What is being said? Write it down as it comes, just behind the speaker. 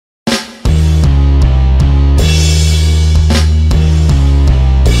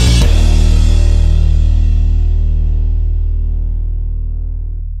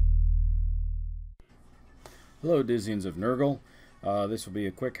Hello, Dizians of Nurgle. This will be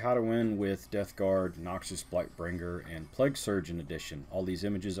a quick how to win with Death Guard, Noxious, Blight, and Plague Surgeon edition. All these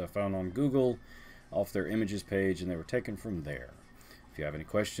images I found on Google off their images page, and they were taken from there. If you have any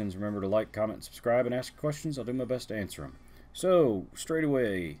questions, remember to like, comment, and subscribe, and ask questions. I'll do my best to answer them. So, straight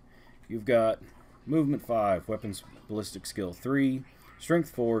away, you've got Movement 5, Weapons Ballistic Skill 3, Strength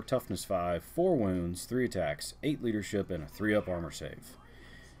 4, Toughness 5, 4 wounds, 3 attacks, 8 leadership, and a 3-up armor save.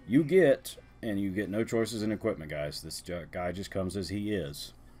 You get no choices in equipment, guys. This guy just comes as he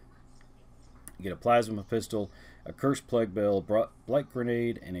is. You get a plasma pistol, a cursed plague bell, blight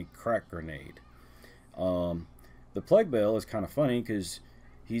grenade, and a crack grenade. The plague bell is kind of funny because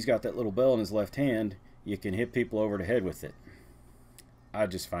he's got that little bell in his left hand. You can hit people over the head with it. I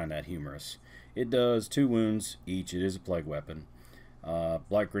just find that humorous. It does 2 wounds each. It is a plague weapon.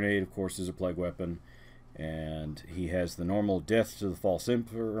 Blight grenade, of course, is a plague weapon. And he has the normal Death to the False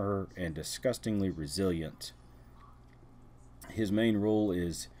Emperor and Disgustingly Resilient. His main rule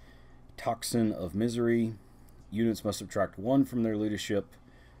is Toxin of Misery. Units must subtract 1 from their leadership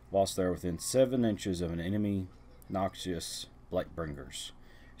whilst they are within 7 inches of an enemy. Noxious Blightbringers.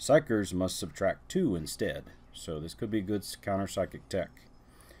 Psychers must subtract 2 instead, so this could be good counter-psychic tech.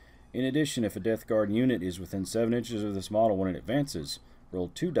 In addition, if a Death Guard unit is within 7 inches of this model when it advances, roll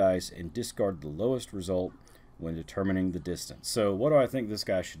 2 dice and discard the lowest result when determining the distance. So what do I think this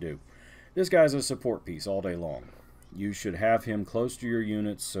guy should do? This guy's a support piece all day long. You should have him close to your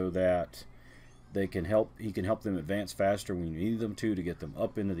units so that he can help them advance faster when you need them to get them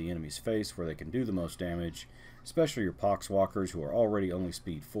up into the enemy's face where they can do the most damage, especially your Poxwalkers who are already only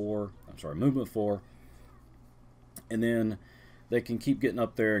movement 4. And then they can keep getting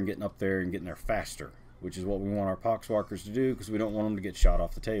up there and getting there faster, which is what we want our Poxwalkers to do because we don't want them to get shot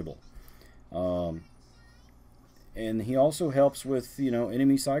off the table. And he also helps with,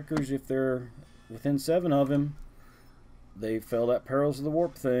 enemy Psychers. If they're within 7 of him, they fail that Perils of the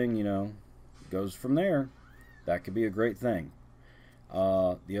Warp thing, goes from there. That could be a great thing.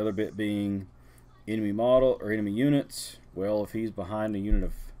 The other bit being enemy model or enemy units. Well, if he's behind a unit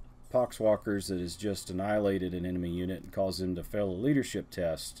of Poxwalkers that has just annihilated an enemy unit and caused them to fail a leadership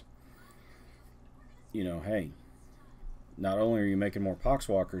test, hey, not only are you making more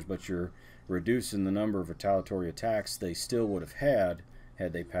Poxwalkers, but you're reducing the number of retaliatory attacks they still would have had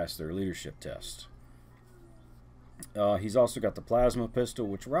they passed their leadership test. He's also got the plasma pistol,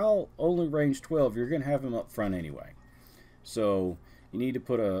 which while only range 12, you're going to have him up front anyway. So you need to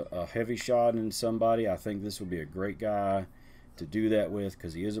put a heavy shot in somebody. I think this would be a great guy to do that with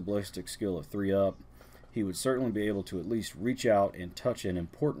because he is a ballistic skill of 3-up. He would certainly be able to at least reach out and touch an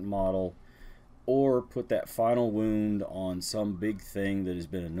important model or put that final wound on some big thing that has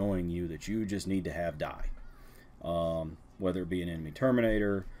been annoying you that you just need to have die. Whether it be an enemy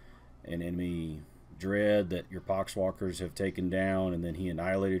Terminator, an enemy Dread that your Poxwalkers have taken down, and then he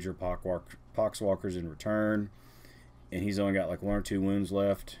annihilated your Poxwalkers in return, and he's only got like 1 or 2 wounds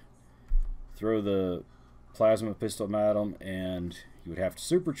left. Throw the plasma pistol at him, and you would have to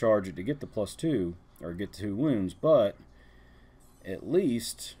supercharge it to get the +2 or get 2 wounds, but at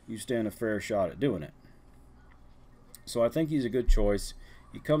least you stand a fair shot at doing it. So I think he's a good choice.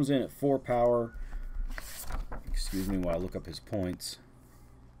 He comes in at 4 power. Excuse me while I look up his points.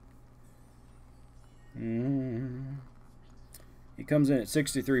 He comes in at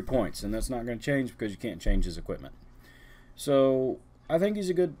 63 points, and that's not going to change because you can't change his equipment. So I think he's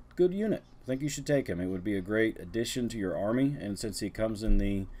a good unit. I think you should take him. It would be a great addition to your army, and since he comes in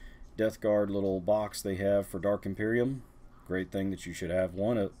the Death Guard little box they have for Dark Imperium, great thing that you should have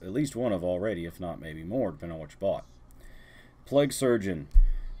at least one of already, if not maybe more, depending on what you bought. Plague Surgeon,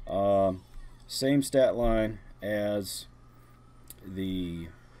 same stat line as the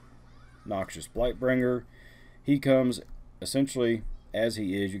Noxious Blightbringer. He comes essentially as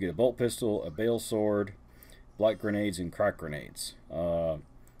he is. You get a bolt pistol, a bale sword, blight grenades, and crack grenades.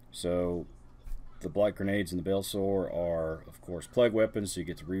 So the blight grenades and the bale sword are, of course, plague weapons, so you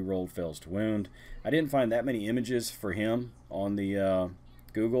get to re-roll fails to wound. I didn't find that many images for him on the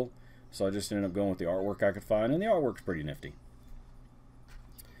Google, so I just ended up going with the artwork I could find, and the artwork's pretty nifty.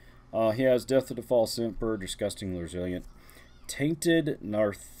 He has Death to the False Emperor, Disgustingly Resilient, Tainted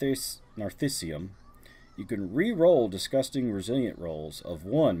Narcissium. You can re-roll Disgusting Resilient rolls of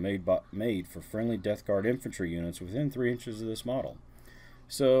 1 made for friendly Death Guard infantry units within 3 inches of this model.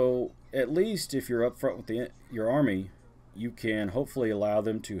 So at least if you're up front with your army, you can hopefully allow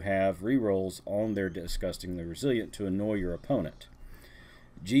them to have re-rolls on their Disgustingly Resilient to annoy your opponent.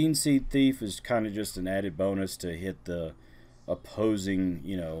 Gene Seed Thief is kind of just an added bonus to hit the opposing,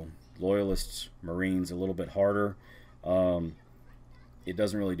 loyalists Marines a little bit harder. It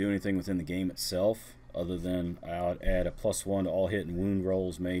doesn't really do anything within the game itself. other than I'd add a +1 to all hit and wound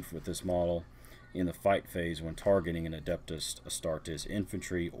rolls made with this model in the fight phase when targeting an Adeptus Astartes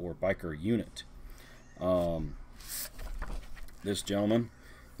infantry or biker unit. This gentleman,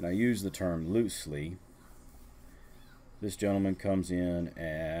 and I use the term loosely, this gentleman comes in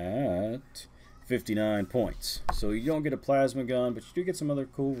at 59 points. So you don't get a plasma gun, but you do get some other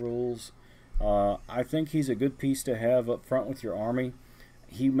cool rules. I think he's a good piece to have up front with your army.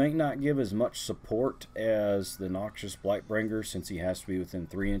 He may not give as much support as the Noxious Blightbringer, since he has to be within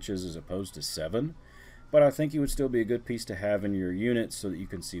 3 inches as opposed to 7. But I think he would still be a good piece to have in your unit so that you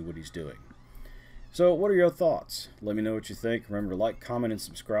can see what he's doing. So what are your thoughts? Let me know what you think. Remember to like, comment, and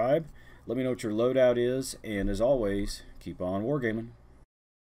subscribe. Let me know what your loadout is. And as always, keep on wargaming.